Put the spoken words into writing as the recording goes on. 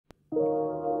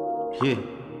Yeah.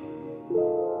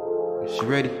 She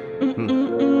ready?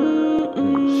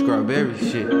 Strawberry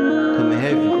shit. Coming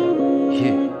heavy.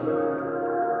 Yeah.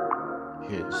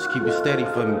 Yeah. Just keep it steady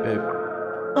for me, baby.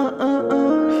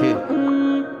 Yeah.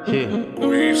 Yeah.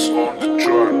 Please on the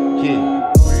track.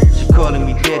 Yeah. She calling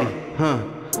me daddy, huh?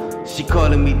 She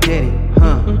calling me daddy,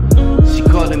 huh? She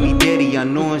calling me daddy. I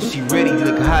know when she ready,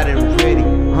 look hot and ready,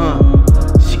 huh?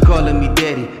 She calling me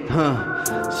daddy, huh?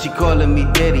 She calling me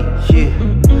daddy, yeah.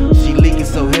 She leaking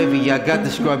so heavy, I got the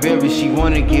strawberry. She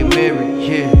wanna get married,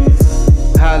 yeah.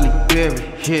 Holly berry,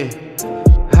 yeah.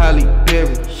 Holly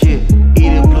berry, yeah.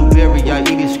 Eat a blueberry, I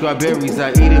eat it strawberries.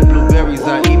 I eat it blueberries,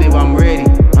 I eat it, I'm ready,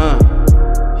 huh?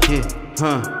 Yeah,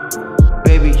 huh?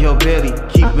 Baby, your belly,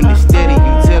 keeping it steady.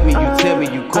 You tell me,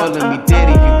 you calling me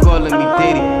daddy, you calling me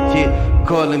daddy, yeah.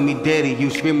 Calling me daddy, you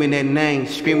screaming that name,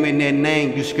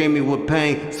 you screaming with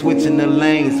pain, switching the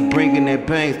lanes, bringing that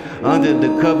pains. Under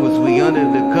the covers, we under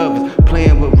the covers,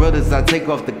 playing with brothers. I take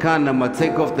off the condom, I'm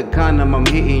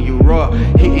hitting you raw,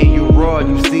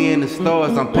 you seeing the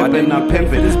stars, I'm pimping,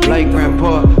 like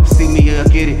grandpa. See me, I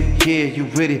get it, yeah, you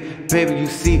with it, baby, you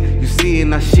see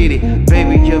and I shit it,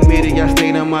 baby, you admit it, I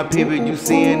stayed on my pivot, you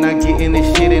seeing I getting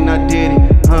this shit and I did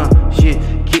it, huh, shit.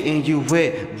 Getting you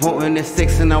wet, wanting that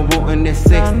sex and I'm wanting that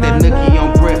sex, that nookie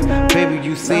on breath, baby,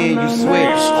 you saying you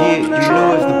sweat, yeah, you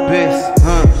know it's the best,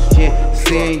 huh, yeah,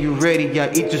 saying you ready, I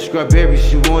eat your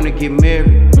strawberries, you wanna get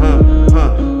married, huh,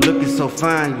 looking so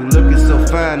fine, you looking so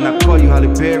fine, I call you Holly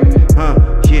Berry, huh,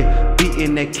 yeah,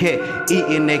 beating that cat,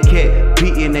 eating that cat,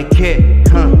 beating that cat,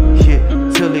 huh, yeah,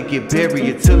 till it get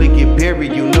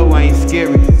buried, you know I ain't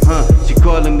scary, huh, she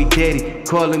calling me daddy,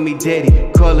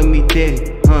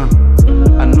 huh,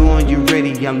 I know you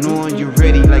ready, I'm knowing you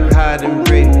ready, like hot and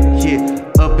ready, yeah.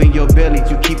 Up in your belly,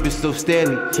 you keep it so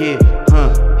steady, yeah,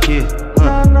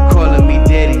 yeah, calling me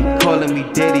daddy, you calling me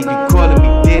daddy,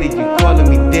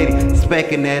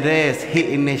 smacking that ass,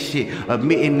 hitting that shit,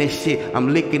 admitting that shit,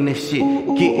 I'm licking that shit,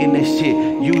 getting that shit,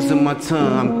 using my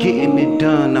tongue, I'm getting it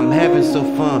done, I'm having so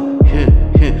fun, yeah,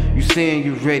 yeah. You saying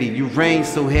you ready, you rain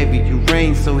so heavy, yeah.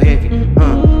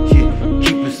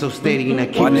 So steady, now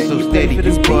keep it so steady.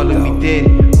 You calling me daddy,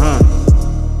 huh?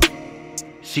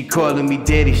 She calling me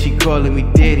daddy,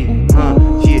 huh?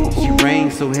 Yeah, she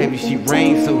rain so heavy,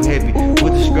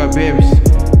 with the strawberries,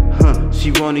 huh?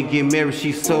 She wanna get married,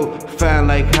 she so fine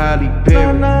like Holly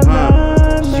Berry, huh?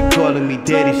 She calling me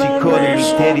daddy, huh?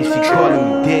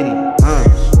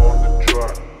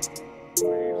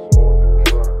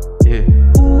 Yeah,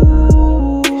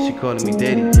 she calling me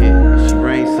daddy, yeah. She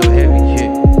rain so heavy, yeah.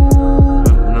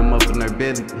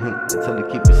 Belly, tell her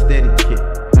keep it steady,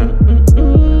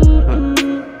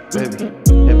 baby.